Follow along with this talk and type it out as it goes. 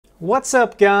What's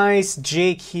up guys,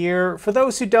 Jake here. For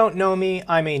those who don't know me,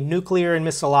 I'm a nuclear and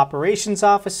missile operations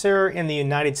officer in the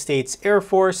United States Air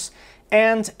Force,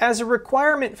 and as a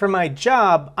requirement for my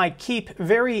job, I keep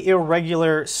very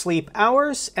irregular sleep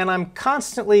hours, and I'm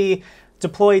constantly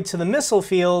deployed to the missile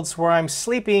fields where I'm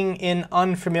sleeping in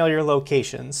unfamiliar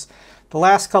locations. The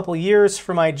last couple years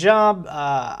for my job,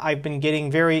 I've been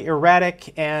getting very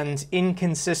erratic and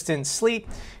inconsistent sleep,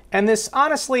 and this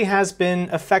honestly has been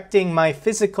affecting my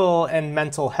physical and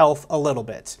mental health a little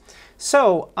bit.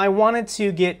 So I wanted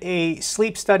to get a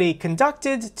sleep study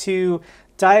conducted to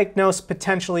diagnose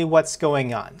potentially what's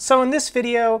going on. So in this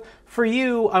video, for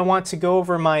you, I want to go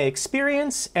over my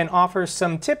experience and offer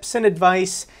some tips and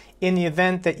advice in the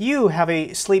event that you have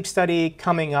a sleep study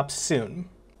coming up soon.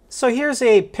 So here's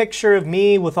a picture of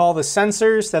me with all the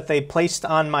sensors that they placed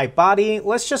on my body.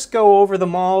 Let's just go over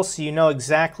them all so you know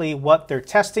exactly what they're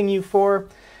testing you for.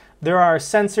 There are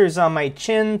sensors on my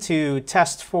chin to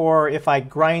test for if I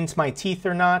grind my teeth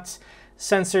or not.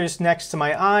 Sensors next to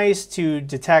my eyes to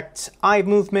detect eye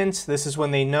movement. This is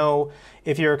when they know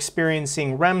if you're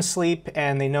experiencing REM sleep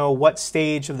and they know what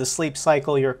stage of the sleep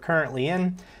cycle you're currently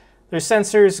in. There's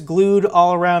sensors glued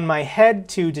all around my head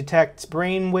to detect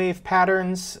brainwave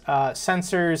patterns,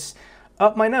 sensors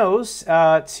up my nose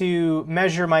to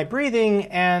measure my breathing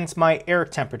and my air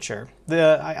temperature.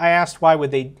 I asked why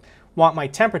would they want my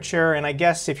temperature, and I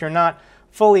guess if you're not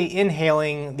fully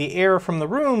inhaling, the air from the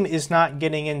room is not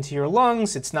getting into your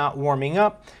lungs, it's not warming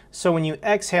up, so when you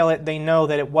exhale it, they know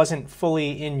that it wasn't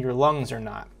fully in your lungs or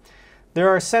not. There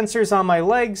are sensors on my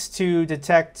legs to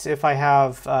detect if I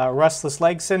have restless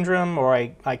leg syndrome or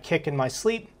I kick in my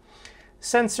sleep.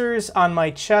 Sensors on my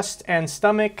chest and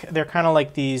stomach, they're kind of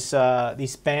like these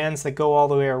bands that go all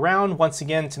the way around, once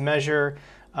again to measure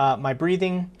my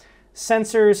breathing.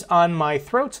 Sensors on my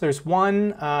throat, there's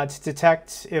one to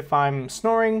detect if I'm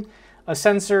snoring. A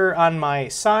sensor on my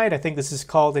side, I think this is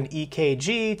called an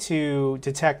EKG, to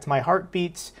detect my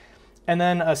heartbeat. And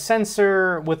then a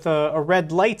sensor with a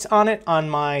red light on it on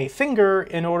my finger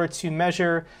in order to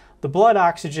measure the blood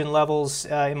oxygen levels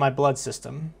in my blood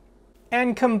system.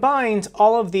 And combined,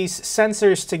 all of these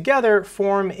sensors together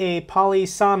form a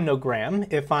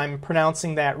polysomnogram, if I'm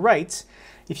pronouncing that right.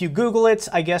 If you Google it,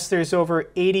 I guess there's over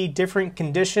 80 different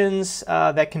conditions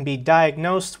that can be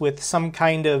diagnosed with some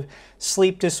kind of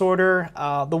sleep disorder.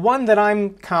 The one that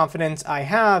I'm confident I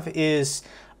have is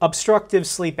obstructive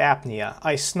sleep apnea.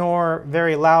 I snore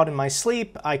very loud in my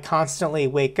sleep. I constantly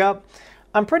wake up.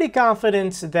 I'm pretty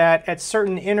confident that at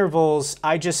certain intervals,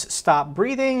 I just stop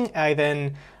breathing. I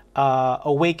then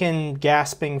awaken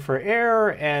gasping for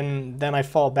air, and then I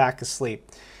fall back asleep.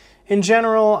 In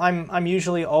general, I'm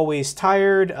usually always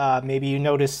tired. Maybe you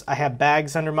notice I have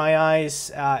bags under my eyes,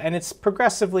 and it's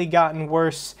progressively gotten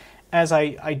worse as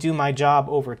I do my job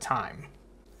over time.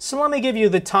 So let me give you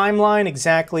the timeline,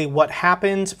 exactly what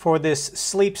happened for this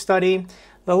sleep study.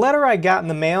 The letter I got in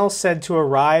the mail said to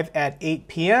arrive at 8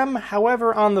 p.m.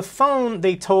 However, on the phone,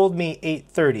 they told me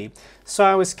 8:30. So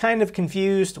I was kind of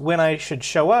confused when I should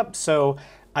show up, so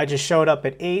I just showed up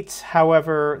at 8.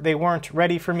 However, they weren't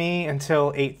ready for me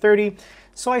until 8:30.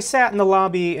 So I sat in the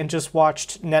lobby and just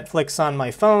watched Netflix on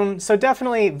my phone. So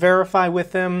definitely verify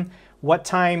with them what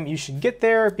time you should get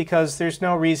there, because there's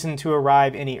no reason to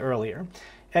arrive any earlier.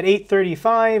 At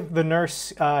 8:35, the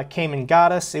nurse came and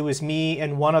got us. It was me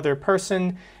and one other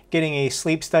person getting a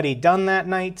sleep study done that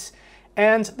night.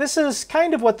 And this is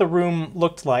kind of what the room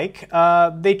looked like.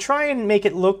 They try and make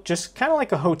it look just kind of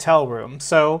like a hotel room.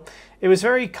 So it was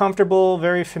very comfortable,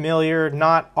 very familiar,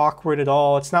 not awkward at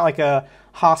all. It's not like a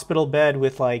hospital bed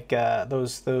with like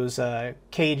those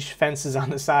cage fences on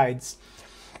the sides.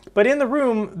 But in the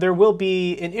room, there will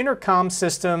be an intercom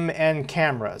system and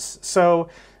cameras. So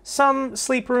some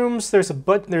sleep rooms, there's a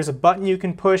button you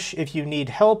can push if you need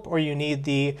help or you need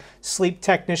the sleep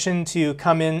technician to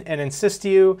come in and assist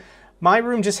you. My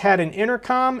room just had an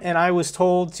intercom, and I was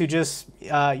told to just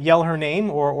yell her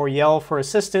name or yell for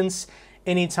assistance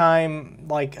anytime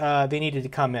they needed to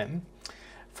come in.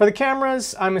 For the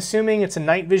cameras, I'm assuming it's a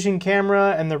night vision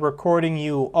camera and they're recording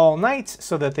you all night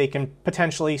so that they can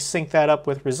potentially sync that up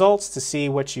with results to see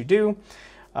what you do.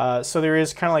 So there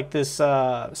is kind of like this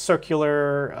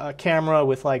circular camera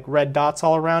with like red dots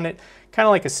all around it, kind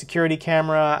of like a security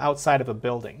camera outside of a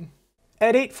building.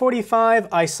 At 8:45,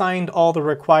 I signed all the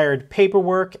required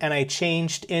paperwork and I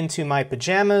changed into my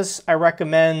pajamas. I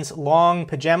recommend long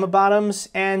pajama bottoms,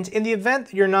 and in the event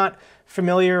that you're not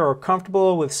familiar or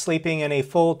comfortable with sleeping in a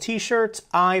full t-shirt,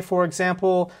 I, for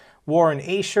example, wore an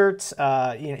A-shirt.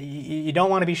 You don't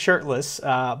want to be shirtless,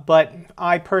 but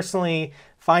I personally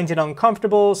find it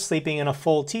uncomfortable sleeping in a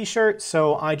full t-shirt,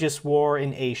 so I just wore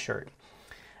an A shirt.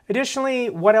 Additionally,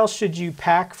 what else should you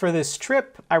pack for this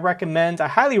trip? I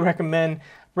highly recommend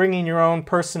bringing your own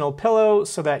personal pillow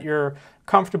so that you're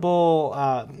comfortable,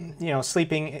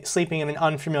 sleeping in an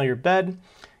unfamiliar bed.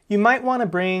 You might want to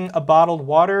bring a bottled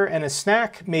water and a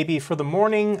snack, maybe for the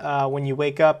morning. When you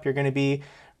wake up, you're going to be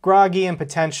groggy and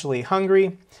potentially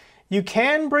hungry. You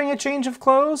can bring a change of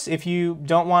clothes if you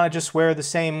don't want to just wear the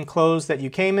same clothes that you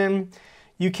came in.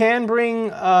 You can bring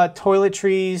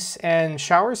toiletries and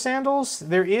shower sandals.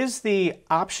 There is the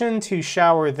option to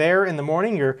shower there in the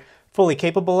morning. You're fully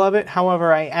capable of it.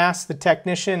 However, I asked the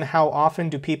technician how often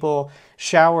do people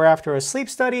shower after a sleep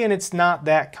study, and it's not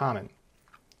that common.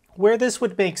 Where this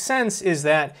would make sense is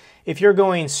that if you're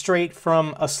going straight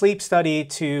from a sleep study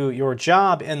to your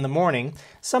job in the morning,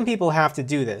 some people have to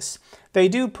do this. They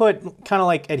do put kind of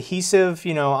like adhesive,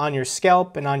 on your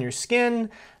scalp and on your skin.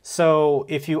 So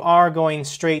if you are going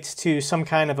straight to some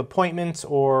kind of appointment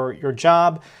or your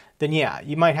job, then yeah,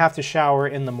 you might have to shower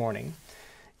in the morning.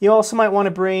 You also might want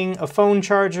to bring a phone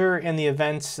charger in the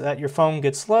event that your phone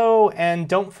gets low, and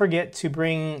don't forget to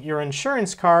bring your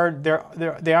insurance card.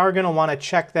 They are going to want to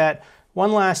check that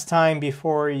one last time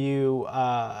before you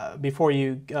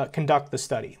conduct the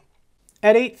study.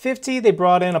 At 8:50, they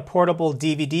brought in a portable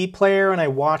DVD player, and I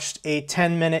watched a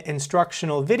 10-minute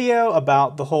instructional video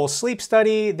about the whole sleep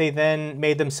study. They then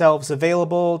made themselves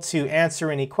available to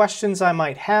answer any questions I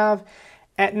might have.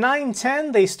 At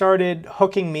 9:10, they started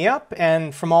hooking me up,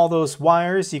 and from all those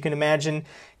wires, you can imagine,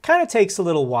 kind of takes a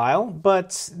little while,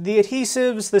 but the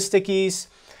adhesives, the stickies,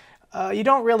 you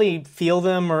don't really feel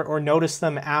them or notice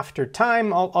them after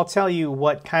time. I'll tell you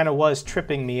what kind of was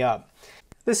tripping me up.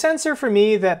 The sensor for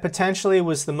me that potentially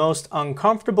was the most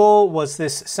uncomfortable was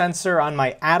this sensor on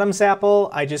my Adam's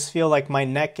apple. I just feel like my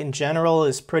neck in general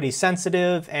is pretty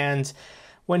sensitive, and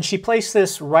when she placed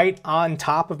this right on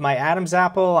top of my Adam's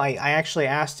apple, I actually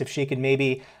asked if she could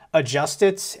maybe adjust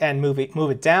it and move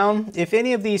it down. If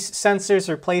any of these sensors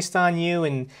are placed on you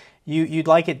and you'd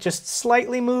like it just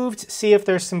slightly moved, see if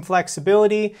there's some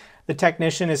flexibility. The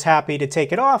technician is happy to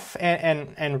take it off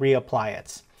and reapply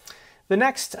it. The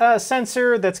next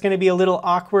sensor that's going to be a little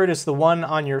awkward is the one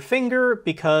on your finger,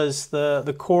 because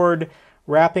the cord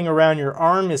wrapping around your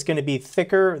arm is going to be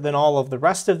thicker than all of the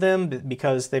rest of them,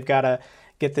 because they've got to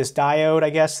get this diode, I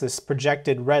guess, this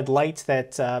projected red light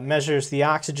that measures the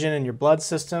oxygen in your blood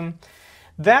system.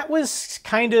 That was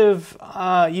kind of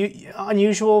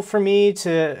unusual for me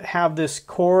to have this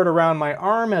cord around my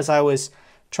arm as I was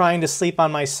trying to sleep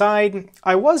on my side.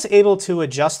 I was able to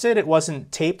adjust it. It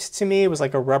wasn't taped to me. It was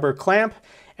like a rubber clamp.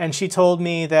 And she told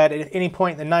me that at any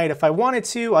point in the night, if I wanted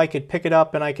to, I could pick it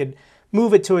up and I could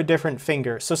move it to a different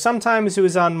finger. So sometimes it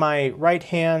was on my right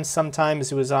hand,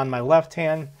 sometimes it was on my left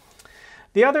hand.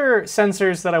 The other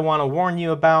sensors that I want to warn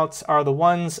you about are the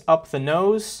ones up the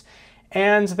nose,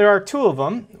 and there are two of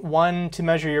them, one to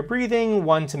measure your breathing,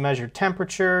 one to measure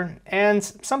temperature, and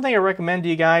something I recommend to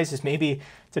you guys is maybe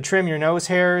to trim your nose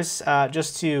hairs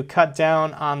just to cut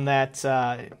down on that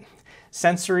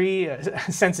sensory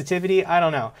sensitivity. I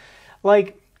don't know.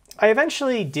 Like, I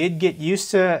eventually did get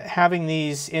used to having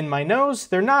these in my nose.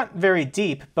 They're not very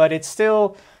deep, but it's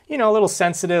still, a little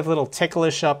sensitive, a little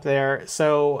ticklish up there.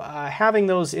 So having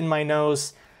those in my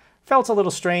nose felt a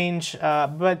little strange,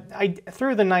 but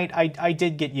through the night, I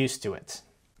did get used to it.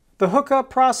 The hookup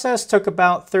process took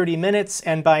about 30 minutes,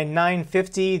 and by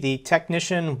 9:50, the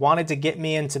technician wanted to get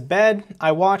me into bed.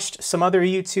 I watched some other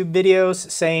YouTube videos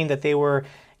saying that they were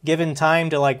given time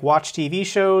to watch TV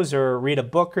shows or read a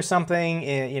book or something,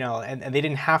 and they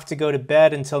didn't have to go to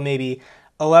bed until maybe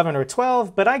 11 or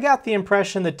 12, but I got the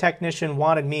impression the technician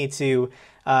wanted me to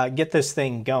get this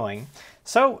thing going.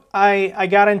 So I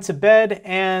got into bed,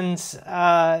 and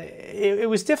it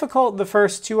was difficult the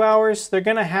first 2 hours. They're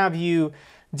going to have you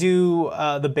do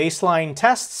the baseline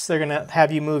tests. They're going to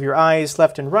have you move your eyes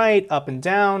left and right, up and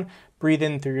down, breathe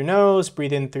in through your nose,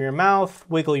 breathe in through your mouth,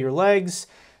 wiggle your legs.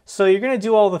 So you're going to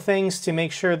do all the things to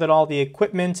make sure that all the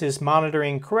equipment is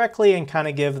monitoring correctly and kind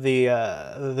of give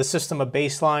the system a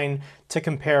baseline to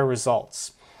compare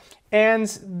results.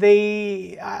 And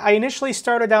I initially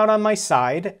started out on my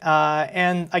side,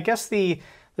 and I guess the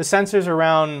sensors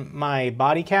around my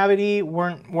body cavity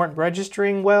weren't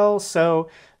registering well, so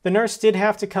the nurse did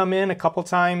have to come in a couple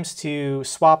times to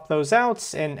swap those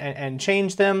out and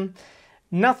change them.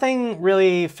 Nothing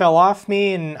really fell off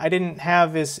me, and I didn't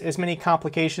have as many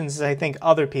complications as I think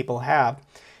other people have.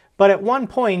 But at one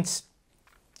point,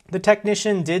 the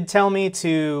technician did tell me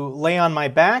to lay on my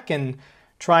back and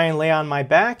try and lay on my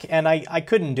back, and I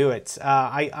couldn't do it.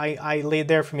 I laid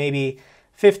there for maybe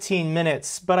 15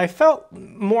 minutes, but I felt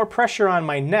more pressure on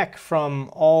my neck from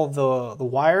all the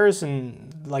wires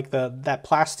and like that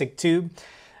plastic tube.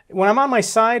 When I'm on my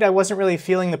side, I wasn't really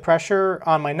feeling the pressure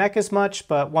on my neck as much,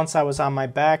 but once I was on my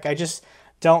back, I just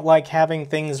don't like having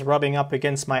things rubbing up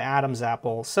against my Adam's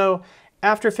apple. So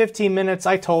after 15 minutes,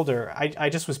 I told her,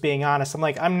 I just was being honest. I'm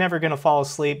like, I'm never gonna fall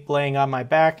asleep laying on my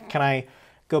back. Can I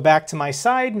go back to my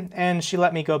side? And she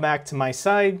let me go back to my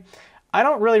side. I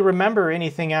don't really remember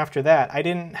anything after that. I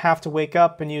didn't have to wake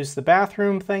up and use the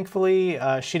bathroom, thankfully.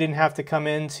 She didn't have to come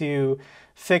in to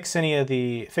fix any of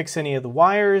the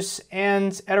wires.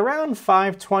 And at around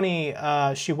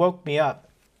 5:20, she woke me up.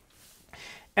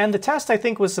 And the test, I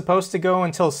think, was supposed to go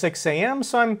until 6 a.m.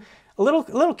 So I'm a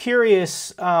little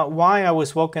curious why I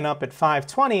was woken up at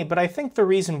 5:20. But I think the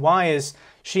reason why is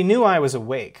she knew I was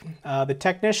awake. The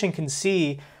technician can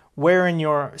see where in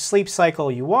your sleep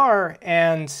cycle you are,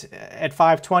 and at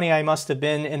 5:20 I must have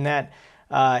been in that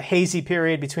hazy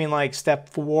period between like step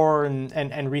 4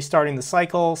 and restarting the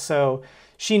cycle. So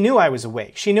she knew I was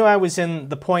awake. She knew I was in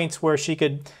the point where she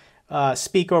could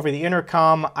speak over the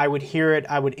intercom. I would hear it,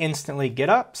 I would instantly get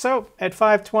up. So at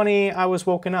 5:20 I was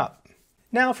woken up.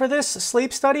 Now for this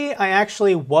sleep study, I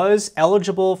actually was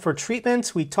eligible for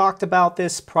treatment. We talked about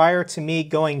this prior to me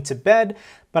going to bed,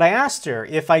 but I asked her,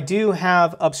 if I do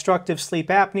have obstructive sleep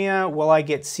apnea, will I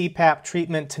get CPAP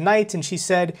treatment tonight? And she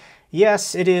said,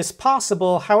 yes, it is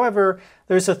possible. However,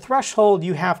 there's a threshold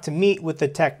you have to meet with the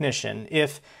technician.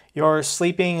 If your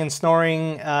sleeping and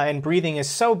snoring and breathing is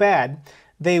so bad,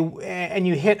 and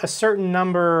you hit a certain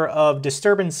number of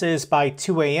disturbances by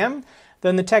 2 a.m.,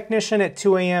 then the technician at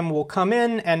 2 a.m. will come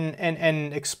in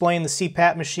and explain the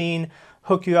CPAP machine,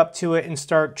 hook you up to it, and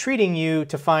start treating you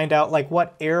to find out like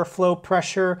what airflow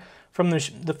pressure from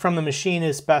the machine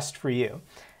is best for you.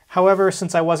 However,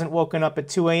 since I wasn't woken up at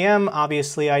 2 a.m.,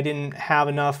 obviously I didn't have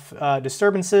enough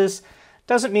disturbances.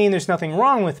 Doesn't mean there's nothing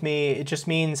wrong with me, it just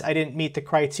means I didn't meet the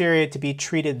criteria to be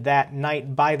treated that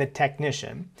night by the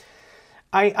technician.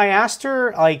 I asked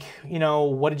her, like, you know,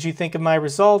 what did you think of my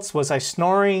results? Was I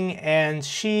snoring? And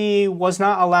she was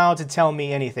not allowed to tell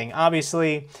me anything.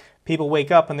 Obviously, people wake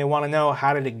up and they want to know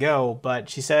how did it go, but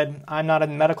she said, I'm not a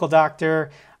medical doctor.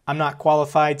 I'm not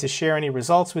qualified to share any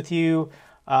results with you.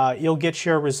 You'll get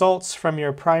your results from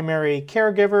your primary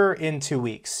caregiver in 2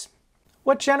 weeks.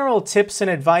 What general tips and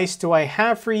advice do I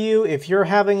have for you if you're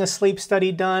having a sleep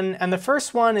study done? And the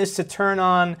first one is to turn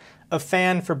on a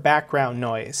fan for background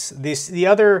noise. The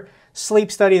other sleep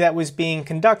study that was being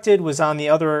conducted was on the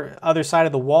other side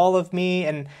of the wall of me,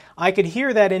 and I could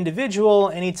hear that individual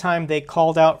anytime they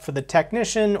called out for the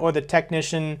technician or the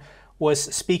technician was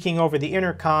speaking over the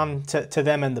intercom to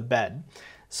them in the bed.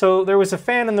 So there was a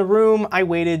fan in the room. I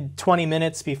waited 20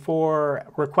 minutes before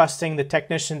requesting the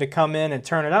technician to come in and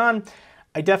turn it on.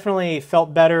 I definitely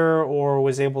felt better or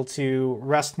was able to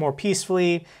rest more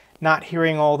peacefully, not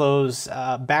hearing all those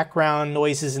background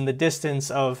noises in the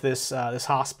distance of this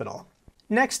hospital.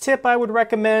 Next tip I would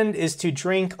recommend is to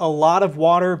drink a lot of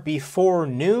water before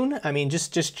noon. I mean,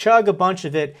 just chug a bunch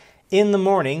of it in the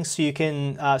morning so you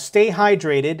can stay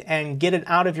hydrated and get it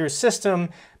out of your system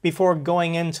before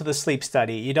going into the sleep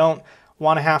study. You don't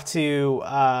want to have to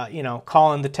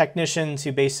call in the technician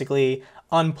to basically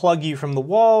unplug you from the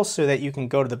wall so that you can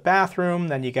go to the bathroom,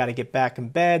 then you got to get back in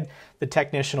bed, the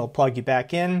technician will plug you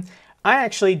back in. I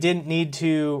actually didn't need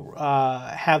to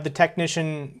have the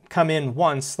technician come in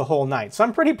once the whole night. So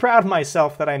I'm pretty proud of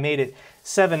myself that I made it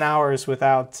 7 hours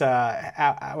without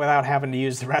having to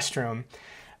use the restroom.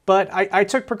 But I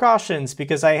took precautions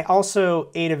because I also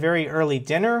ate a very early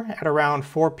dinner at around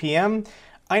 4 p.m.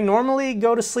 I normally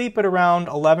go to sleep at around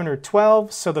 11 or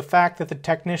 12, so the fact that the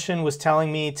technician was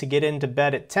telling me to get into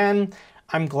bed at 10,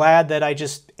 I'm glad that I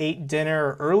just ate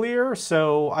dinner earlier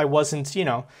so I wasn't,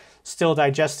 still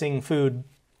digesting food.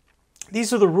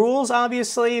 These are the rules,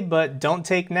 obviously, but don't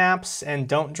take naps and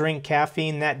don't drink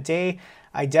caffeine that day.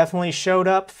 I definitely showed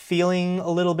up feeling a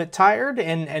little bit tired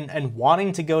and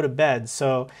wanting to go to bed,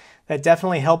 so that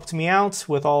definitely helped me out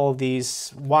with all of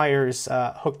these wires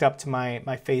hooked up to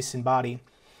my face and body.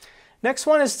 Next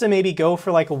one is to maybe go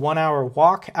for like a 1 hour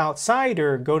walk outside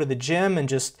or go to the gym and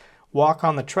just walk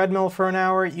on the treadmill for an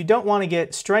hour. You don't want to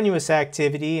get strenuous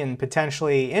activity and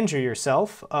potentially injure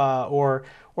yourself or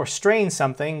strain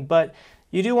something, but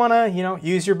you do want to,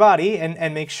 use your body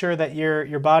and make sure that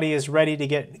your body is ready to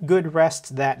get good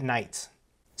rest that night.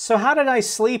 So how did I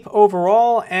sleep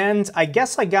overall? And I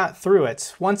guess I got through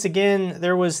it. Once again,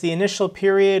 there was the initial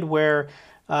period where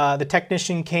the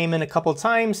technician came in a couple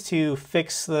times to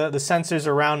fix the sensors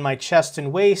around my chest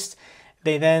and waist.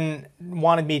 They then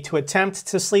wanted me to attempt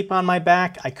to sleep on my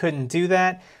back. I couldn't do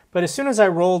that, But as soon as I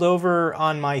rolled over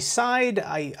on my side,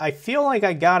 I feel like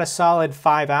I got a solid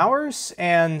 5 hours,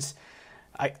 and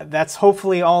that's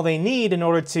hopefully all they need in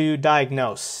order to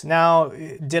diagnose. Now,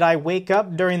 did I wake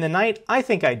up during the night? I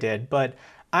think I did, but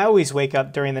I always wake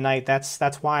up during the night.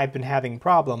 That's why I've been having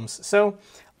problems. So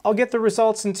I'll get the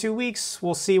results in 2 weeks.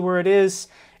 We'll see where it is.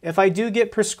 If I do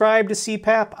get prescribed a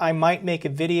CPAP, I might make a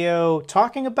video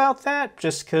talking about that,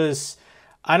 just because,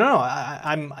 I don't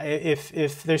know,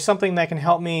 if there's something that can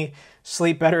help me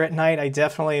sleep better at night, I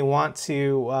definitely want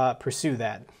to pursue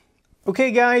that.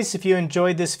 Okay guys, if you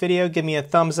enjoyed this video, give me a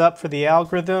thumbs up for the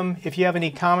algorithm. If you have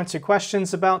any comments or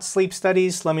questions about sleep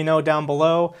studies, let me know down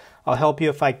below. I'll help you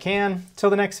if I can. Till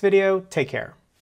the next video, take care.